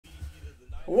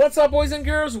What's up, boys and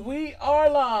girls? We are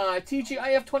live.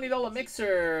 TGIF $20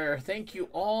 mixer. Thank you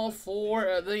all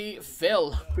for the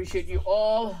fill. Appreciate you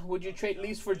all. Would you trade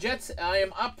Leafs for Jets? I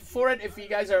am up for it if you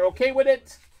guys are okay with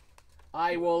it.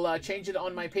 I will change it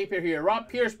on my paper here. Rob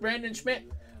Pierce, Brandon Schmidt,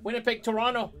 Winnipeg,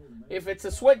 Toronto. If it's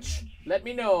a switch, let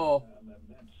me know.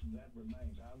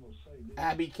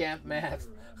 Abby Camp Math.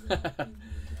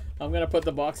 I'm going to put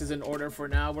the boxes in order for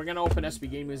now. We're going to open SB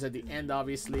Game News at the end,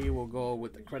 obviously. We'll go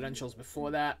with the credentials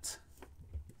before that.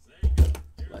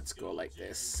 Let's go like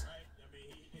this.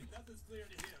 Nothing's clear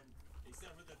to him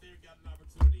except for that they've got an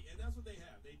opportunity. And that's what they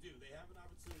have. They do. They have an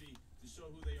opportunity to show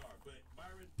who they are. But,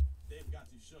 Byron, they've got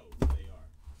to show who they are.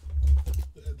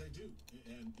 They do.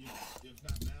 And, you know, if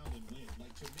not now, then when?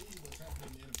 Like, to me, what's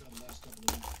happening in the NFL the last couple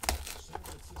of weeks, San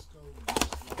Francisco...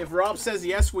 If Rob says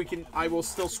yes, I will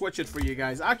still switch it for you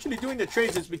guys. Actually, doing the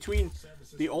trades is between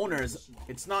the owners.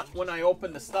 It's not when I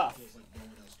open the stuff.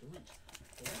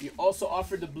 You also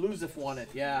offered the Blues if wanted.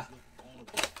 Yeah.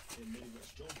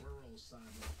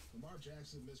 Lamar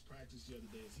Jackson missed practice the other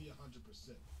day. Is he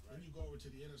 100%? Then you go over to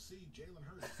the NFC. Jalen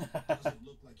Hurts doesn't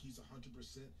look like he's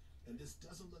 100%. And this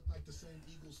doesn't look like the same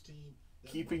Eagles team.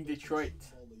 Keeping Detroit.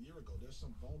 A year ago. There's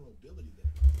some vulnerability there.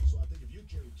 So I think if you're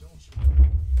Jerry Jones,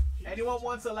 anyone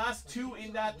wants the last two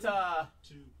in that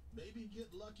maybe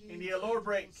get lucky in the allure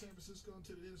break? San Francisco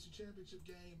into the NFC Championship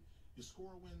game. You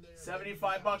score a win there.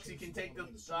 $75. You can take the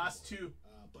last two.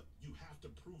 But you have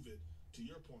to prove it, to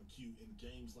your point, Q, in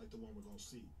games like the one we're going to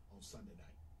see on Sunday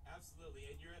night. Absolutely.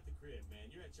 And you're at the crib,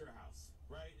 man. You're at your house,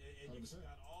 right? And you've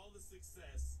got all the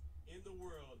success in the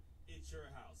world. It's your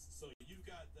house. So you've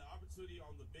got the opportunity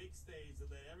on the big stage to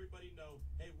let everybody know,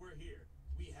 hey, we're here.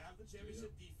 We have the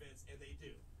championship defense, and they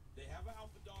do. They have an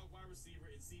alpha dog wide receiver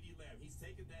in CD Lamb. He's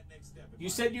taken that next step. You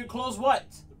said you close what?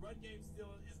 The run game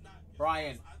still is not.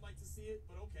 Brian. I'd like to see it,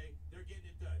 but okay, they're getting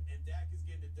it done, and Dak is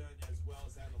getting it done as well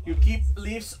as having a lot. You keep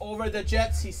Leafs over the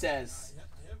Jets, he says.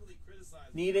 Heavily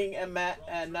criticized. Needing a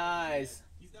nice.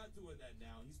 He's not doing that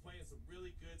now. He's playing some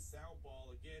really good sound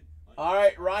ball again. All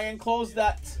right, Ryan, close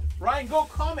that. Ryan, go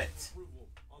comment.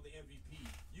 On the MVP,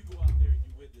 you go out there and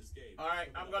you win this game. All right,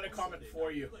 I'm gonna comment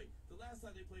for you. The last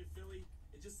time they played Philly,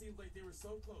 it just seemed like they were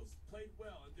so close, played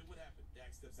well, and then what happened?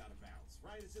 Dak steps out of bounds,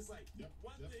 right? It's just like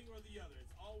one thing or the other. It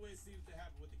always seems to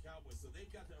happen with the Cowboys, so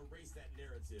they've got to erase that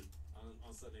narrative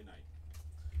on Sunday night.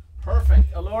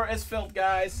 Perfect. Allure is filled,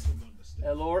 guys.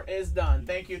 Allure is done.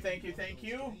 Thank you, thank you, thank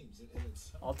you.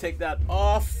 I'll take that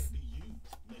off.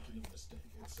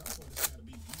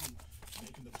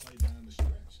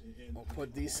 We'll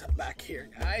put these back here,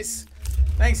 guys.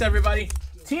 Thanks, everybody.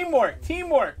 Teamwork,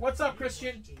 teamwork. What's up,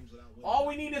 Christian? All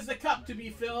we need is the cup to be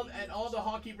filled, and all the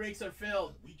hockey breaks are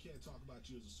filled. We can't talk about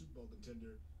you as a Super Bowl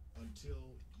contender until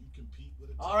you compete with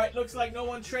a all right, looks like no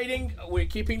one trading. We're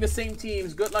keeping the same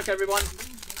teams. Good luck, everyone.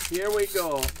 Here we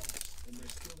go.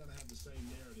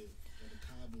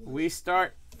 We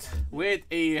start with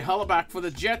a Helleback for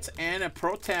the Jets and a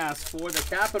Protas for the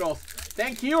Capitals.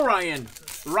 Thank you, Ryan.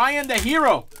 Ryan, the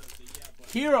hero.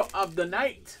 Hero of the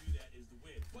night.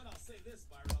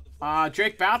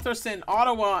 Drake Batherson,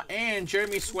 Ottawa, and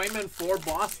Jeremy Swayman for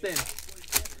Boston.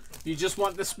 You just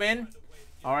want the spin?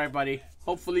 All right, buddy.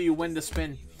 Hopefully you win the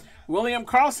spin. William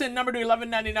Karlsson, number to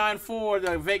 11.99 for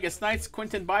the Vegas Knights.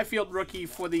 Quinton Byfield, rookie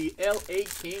for the LA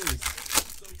Kings.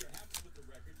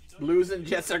 Blues and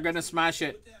Jets are going to smash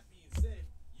it.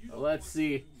 Let's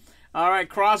see. All right,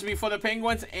 Crosby for the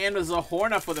Penguins and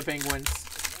Zahorna for the Penguins.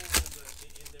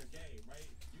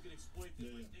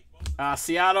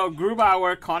 Seattle,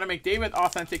 Grubauer, Connor McDavid,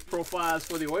 authentic profiles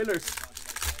for the Oilers.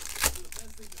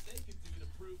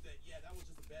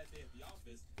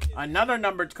 Another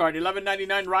numbered card,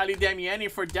 11.99, Riley Damiani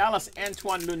for Dallas,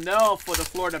 Antoine Lunel for the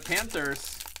Florida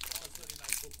Panthers.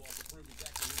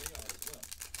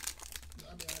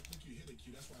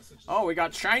 Oh, we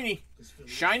got Shiny.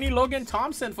 Shiny Logan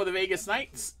Thompson for the Vegas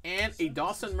Knights, and a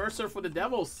Dawson Mercer for the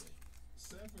Devils.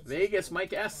 Vegas,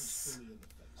 Mike S.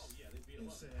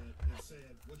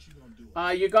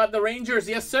 You got the Rangers.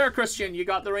 Yes, sir, Christian. You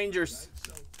got the Rangers.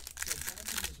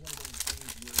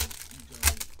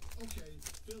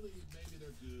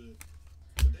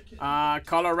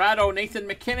 Colorado, Nathan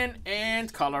McKinnon,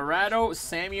 and Colorado,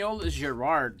 Samuel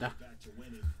Girard.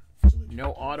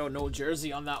 No auto, no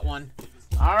jersey on that one.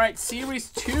 All right, Series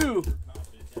 2,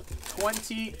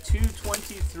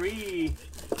 22-23.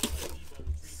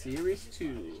 Series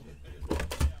 2.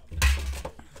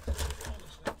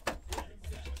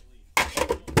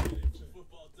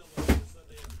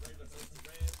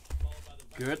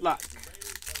 Good luck.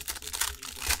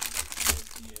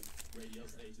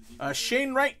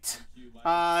 Shane Wright,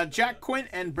 Jack Quinn,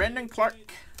 and Brendan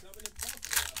Clark.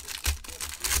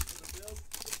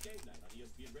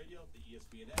 Radio,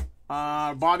 the ESPN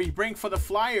app. Bobby Brink for the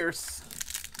Flyers.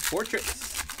 Portraits.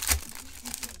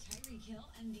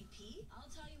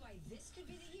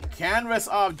 Canvas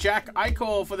of Jack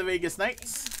Eichel for the Vegas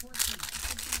Knights.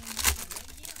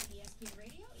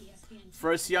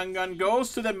 First Young Gun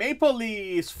goes to the Maple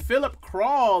Leafs. Philip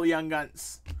Kral, Young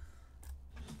Guns.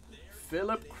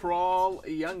 Philip Kral,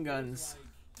 Young Guns.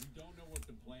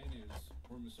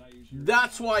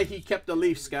 That's why he kept the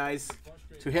Leafs, guys.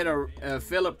 To hit a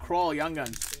Philip Kral, Young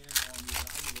Guns.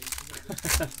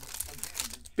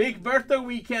 Big birthday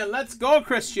weekend. Let's go,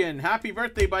 Christian. Happy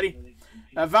birthday, buddy.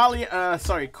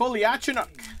 Koliachunuk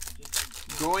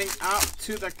going out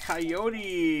to the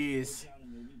Coyotes.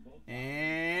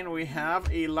 And we have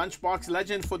a Lunchbox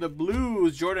legend for the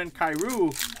Blues, Jordan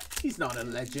Kyrou. He's not a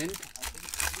legend.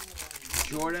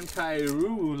 Jordan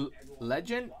Kyrou,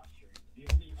 legend.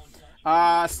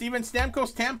 Steven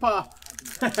Stamkos, Tampa.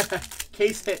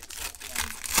 Case hit.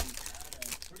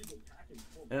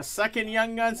 The second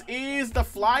Young Guns is the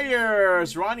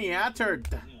Flyers, Ronnie Attard.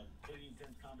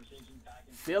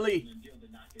 Philly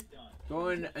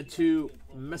going to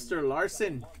Mr.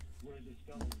 Larson.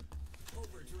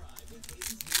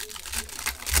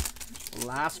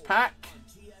 Last pack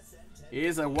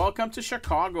is a Welcome to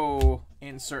Chicago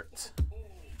insert.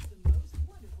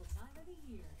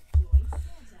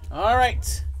 All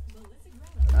right.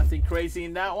 Nothing crazy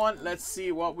in that one. Let's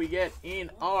see what we get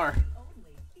in our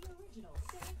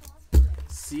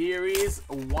Series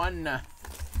 1.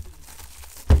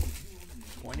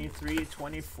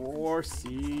 23-24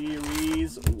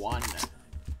 Series 1.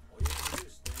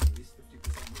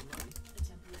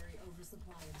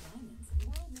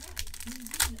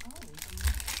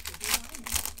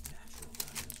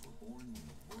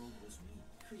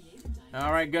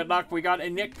 All right, good luck. We got a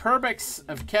Nick Perbix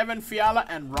of Kevin Fiala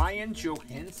and Ryan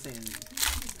Johansson.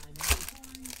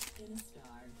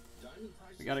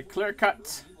 We got a clear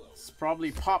cut. It's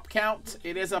probably pop count.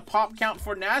 It is a pop count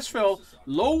for Nashville.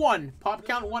 Low one. Pop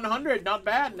count 100. Not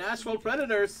bad. Nashville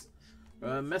Predators.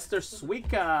 Mr.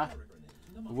 Swika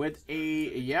with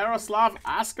a Yaroslav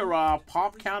Askarov.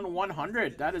 Pop count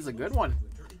 100. That is a good one.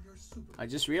 I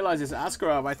just realized it's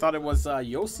Askarov. I thought it was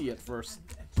Yossi at first.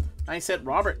 Nice hit,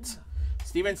 Robert.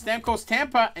 Steven Stamkos,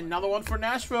 Tampa. Another one for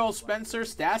Nashville. Spencer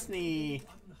Stastny.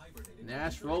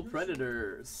 Nashville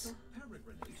Predators.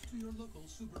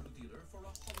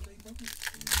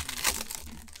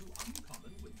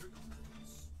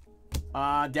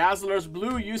 Dazzlers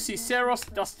Blue, UC Saros,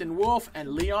 Dustin Wolf, and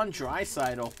Leon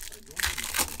Draisaitl.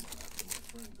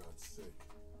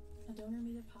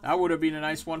 That would have been a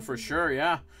nice one for sure,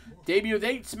 yeah. Debut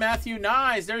dates, Matthew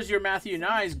Nyes. There's your Matthew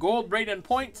Nyes. Gold, Braden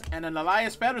Point, and an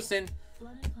Elias Pettersson.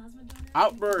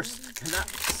 Outburst,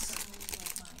 Canucks.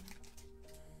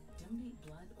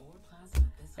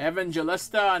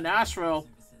 Evangelista, Nashville.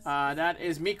 That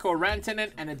is Mikko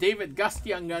Rantanen and a David Gust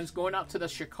Young Guns going out to the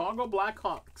Chicago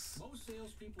Blackhawks.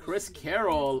 Chris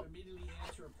Carroll.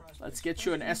 Let's get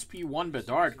you an SP1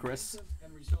 Bedard, Chris.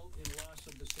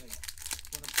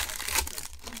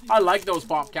 I like those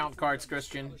pop count cards,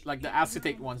 Christian. Like the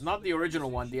acetate ones. Not the original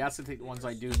one. The acetate ones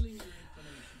I do.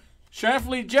 Sheriff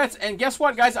Lee Jets. And guess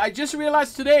what, guys? I just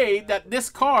realized today that this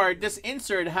card, this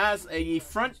insert, has a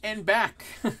front and back.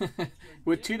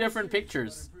 With two different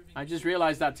pictures. I just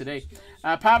realized that today.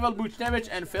 Pavel Buchnevich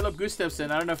and Philip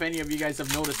Gustafsson. I don't know if any of you guys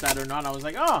have noticed that or not. I was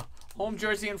like, oh, home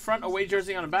jersey in front, away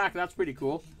jersey on the back. That's pretty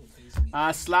cool.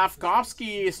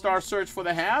 Slavkovsky, Star Search for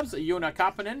the Habs. Joona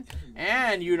Kapanen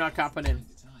and Joona Kapanen.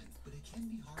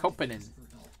 Kopanen.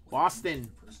 Boston.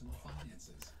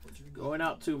 Going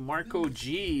out to Marco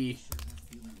G.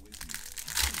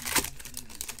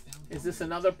 Is this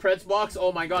another Preds box?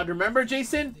 Oh my god. Remember,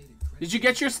 Jason? Did you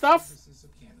get your stuff?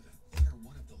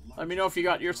 Let me know if you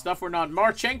got your stuff or not.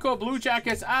 Marchenko, Blue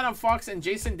Jackets, Adam Fox, and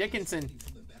Jason Dickinson.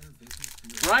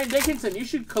 Ryan Dickinson. You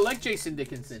should collect Jason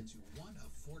Dickinson.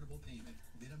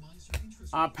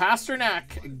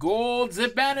 Pasternak, Gold,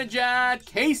 Zibanejad,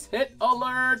 Case Hit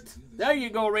Alert. There you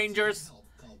go, Rangers.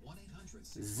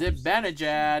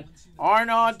 Zibanejad.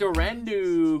 Arnaud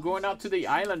Durandu going out to the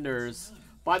Islanders.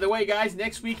 By the way, guys,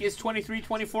 next week is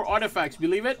 23-24 Artifacts.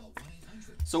 Believe it?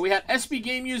 So we had SB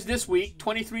Game Use this week,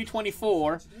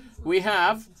 23-24. We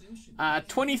have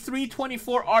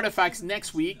 23-24 Artifacts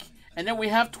next week. And then we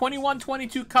have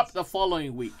 21-22 Cup the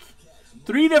following week.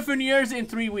 3 different years in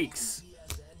 3 weeks.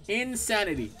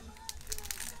 Insanity.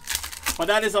 But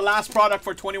that is the last product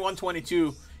for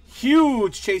 21-22.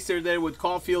 Huge chaser there with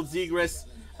Caulfield, Zegras,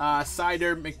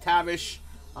 Sider, McTavish,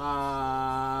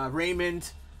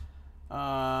 Raymond.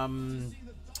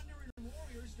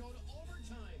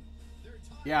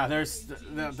 Yeah, there's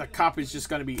the cup is just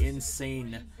going to be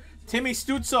insane. Timmy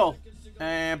Stutzel,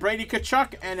 and Brady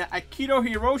Tkachuk, and Akito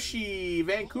Hiroshi,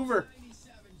 Vancouver.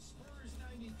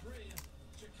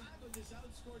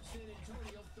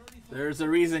 There's a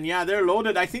reason. Yeah, they're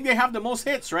loaded. I think they have the most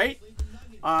hits, right?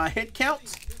 Hit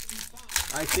count.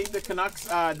 I think the Canucks,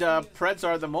 the Preds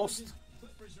are the most.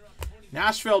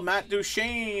 Nashville, Matt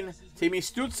Duchene, Timmy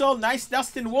Stutzel, nice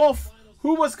Dustin Wolf.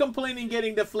 Who was complaining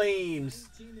getting the Flames?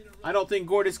 I don't think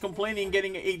Gord is complaining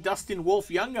getting a Dustin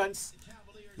Wolf Young Guns.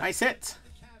 Nice hit.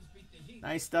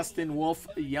 Nice Dustin Wolf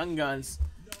Young Guns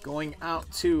going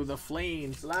out to the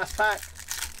Flames. Last pack.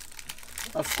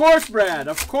 Of course, Brad.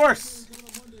 Of course.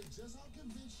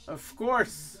 Of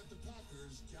course.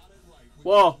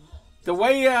 Well, the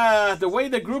way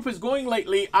the group is going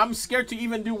lately, I'm scared to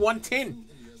even do 110,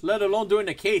 let alone doing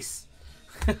a case.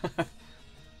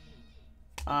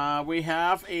 We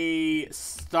have a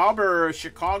Stauber,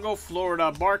 Chicago,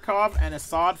 Florida, Barkov, and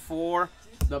Assad for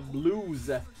the Blues.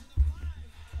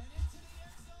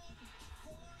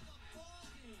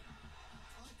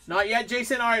 Not yet,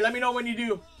 Jason. All right, let me know when you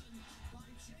do.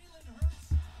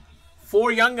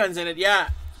 4 Young Guns in it, yeah.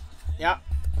 Yeah.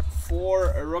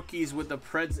 4 rookies with the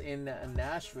Preds in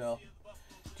Nashville.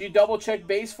 Do you double check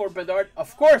base for Bedard?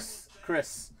 Of course,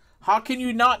 Chris. How can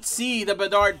you not see the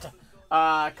Bedard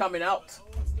coming out?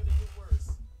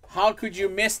 How could you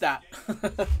miss that?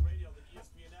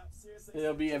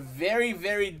 It'll be a very,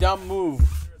 very dumb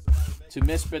move to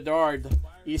miss Bedard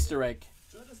Easter egg.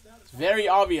 It's very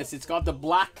obvious. It's got the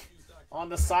black on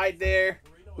the side there.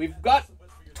 We've got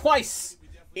twice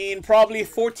in probably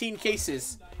 14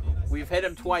 cases. We've hit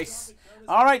him twice.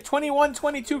 All right,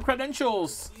 21-22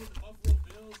 credentials.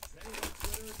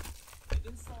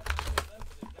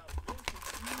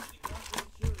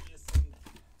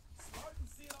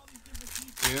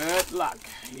 Good luck.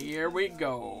 Here we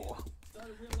go.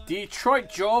 Detroit,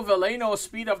 Joe Veleno,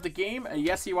 speed of the game.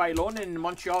 Jesse Ylonen,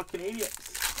 Montreal Canadiens.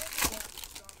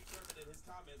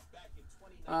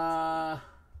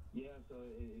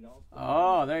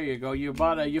 Oh, there you go. You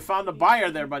found a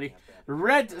buyer there, buddy.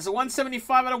 Red is a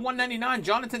 175 out of 199.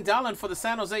 Jonathan Dallin for the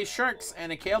San Jose Sharks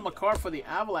and a Cale Makar for the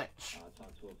Avalanche.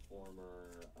 Talked to a former,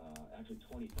 actually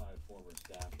 25 former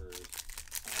staffers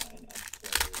and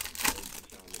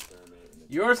ex-players.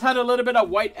 Yours had a little bit of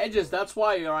white edges. That's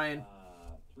why, Ryan.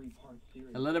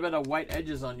 A little bit of white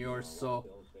edges on yours. So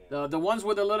the ones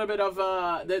with a little bit of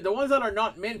the ones that are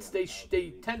not mints, they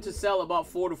tend to sell about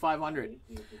 400 to 500.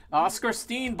 Oscar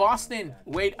Steen, Boston.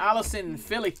 Wade Allison,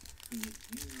 Philly.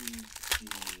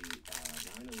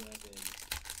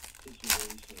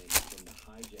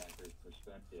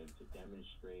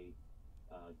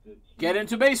 Get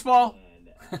into baseball.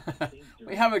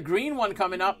 We have a green one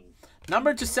coming up.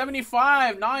 Number to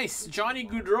 75. Nice. Johnny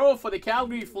Gaudreau for the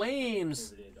Calgary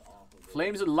Flames.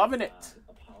 Flames are loving it.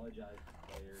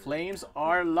 Flames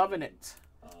are loving it.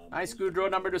 Nice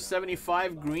Gaudreau, number to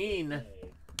 75. Green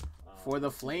for the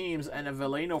Flames and a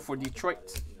Veleno for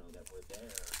Detroit.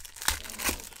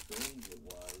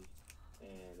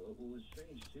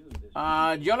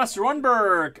 Jonas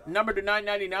Rundberg, number to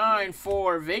 999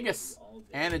 for Vegas.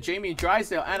 And a Jamie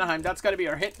Drysdale, Anaheim. That's got to be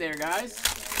our hit there, guys.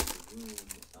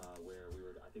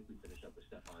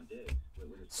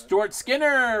 Stuart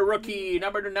Skinner, rookie,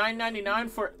 number to 999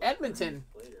 for Edmonton.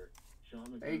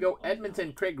 There you go,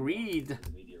 Edmonton, Craig Reed.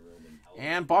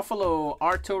 And Buffalo,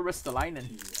 Arto Ristolainen.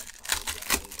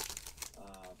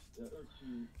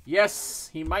 Yes,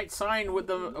 he might sign with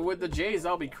the Jays.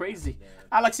 That'll be crazy.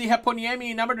 Alexei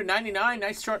Heponiemi, number to 99.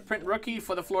 Nice short print rookie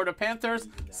for the Florida Panthers.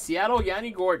 Seattle,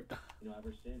 Yanni Gord.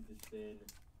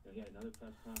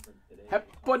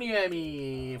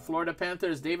 Heponiemi, Florida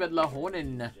Panthers, David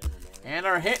Lahonen. And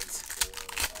our hit,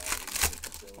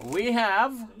 we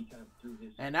have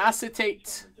an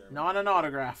acetate, not an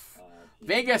autograph.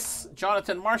 Vegas,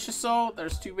 Jonathan Marchessault.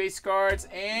 There's 2 base cards,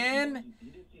 and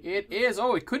it is,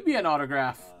 oh, it could be an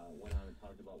autograph.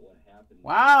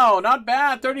 Wow, not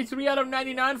bad. 33 out of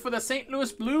 99 for the St.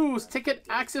 Louis Blues. Ticket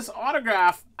Access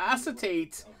autograph,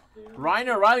 acetate. Ryan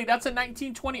O'Reilly, that's a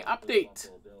 1920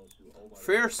 update.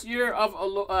 First year of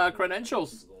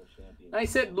credentials.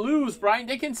 Nice hit, Blues, Brian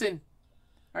Dickinson.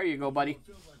 There you go, buddy.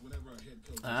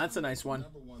 That's a nice one.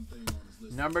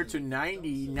 Number to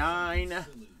 99.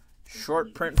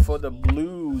 Short print for the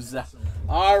Blues.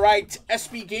 All right,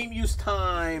 SB game use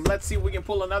time. Let's see if we can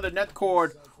pull another net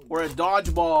cord or a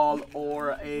dodgeball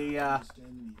or a...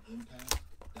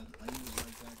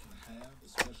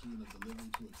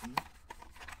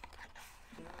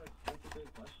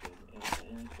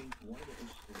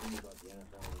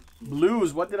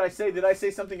 Blues, what did I say? Did I say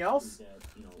something else?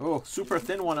 Oh, super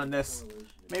thin one on this.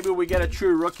 Maybe we get a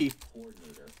true rookie.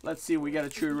 Let's see. We got a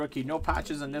true rookie. No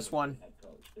patches on this one.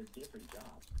 They're different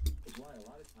jobs. It's why a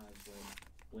lot of times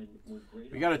when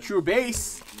We got a true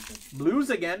base. Blues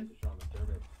again.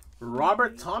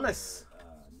 Robert Thomas.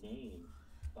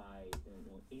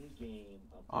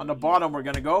 On the bottom, we're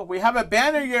going to go. We have a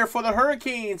banner year for the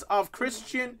Hurricanes of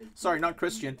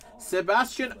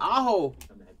Sebastian Aho.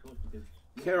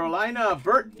 Carolina,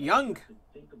 Burt Young.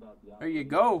 There you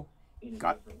go.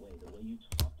 Got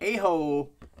Aho.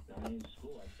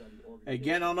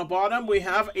 Again on the bottom, we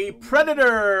have a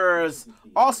Predators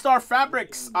All-Star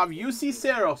Fabrics of UC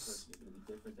Cerros.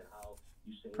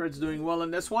 Preds doing well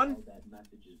in this one.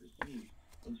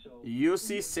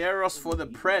 UC Cerros for the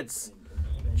Preds.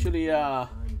 Actually,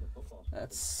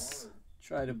 let's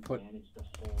try to put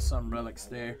some relics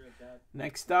there.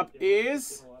 Next up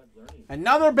is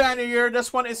another banner year.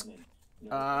 This one is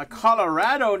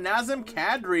Colorado Nazem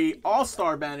Kadri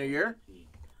All-Star banner year.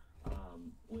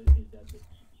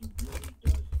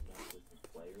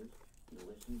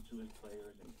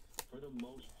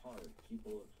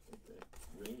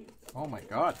 Oh my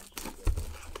God.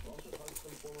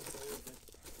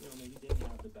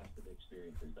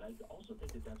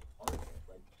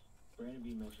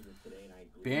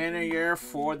 Banner year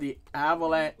for the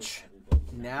Avalanche.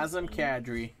 Nazem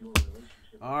Kadri.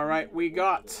 All right, we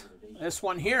got this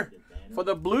one here. For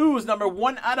the Blues, number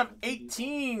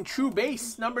 1/18. True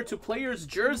base. Number 2 player's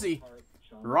jersey.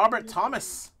 Robert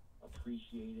Thomas.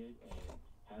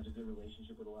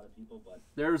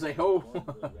 There's a ho.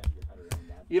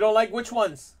 You don't like which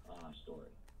ones?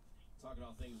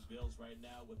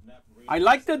 I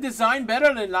like the design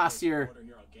better than last year.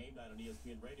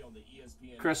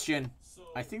 Christian,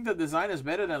 I think the design is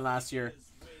better than last year.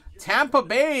 Tampa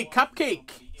Bay Cupcake.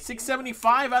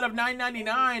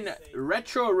 675/999.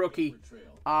 Retro rookie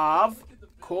of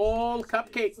Cole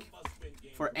Cupcake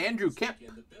for Andrew Kemp.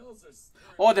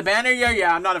 Oh, the banner year?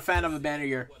 Yeah, I'm not a fan of the banner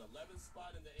year.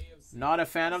 Not a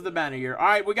fan of the banner year. All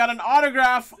right, we got an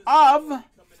autograph of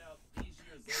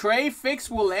Trey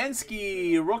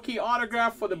Fix-Wolanski. Rookie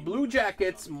autograph for the Blue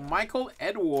Jackets, Michael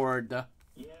Edward.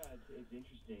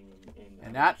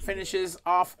 And that finishes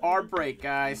off our break,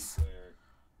 guys.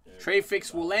 Trey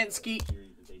Fix-Wolanski.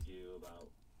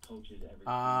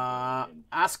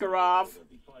 Askarov.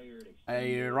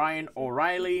 A Ryan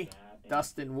O'Reilly.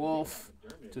 Dustin Wolf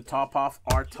to top off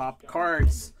our top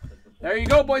cards. There you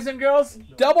go, boys and girls.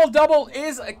 Double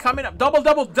is coming up.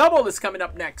 Double is coming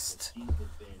up next.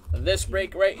 This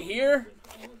break right here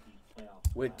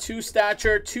with 2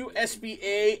 stature, 2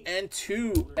 SBA, and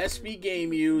 2 SB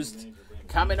game used.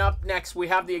 Coming up next, we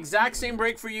have the exact same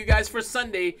break for you guys for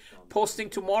Sunday, posting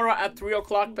tomorrow at 3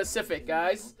 o'clock Pacific,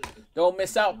 guys. Don't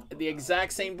miss out. The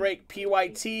exact same break,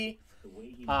 PYT,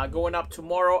 going up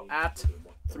tomorrow at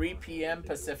 3 p.m.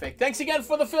 Pacific. Thanks again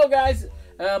for the fill, guys.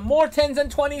 More 10s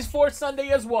and 20s for Sunday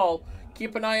as well.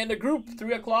 Keep an eye on the group,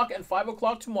 3 o'clock and 5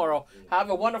 o'clock tomorrow. Have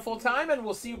a wonderful time, and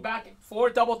we'll see you back for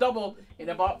Double in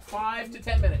about 5 to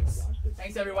 10 minutes.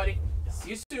 Thanks, everybody.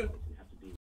 See you soon.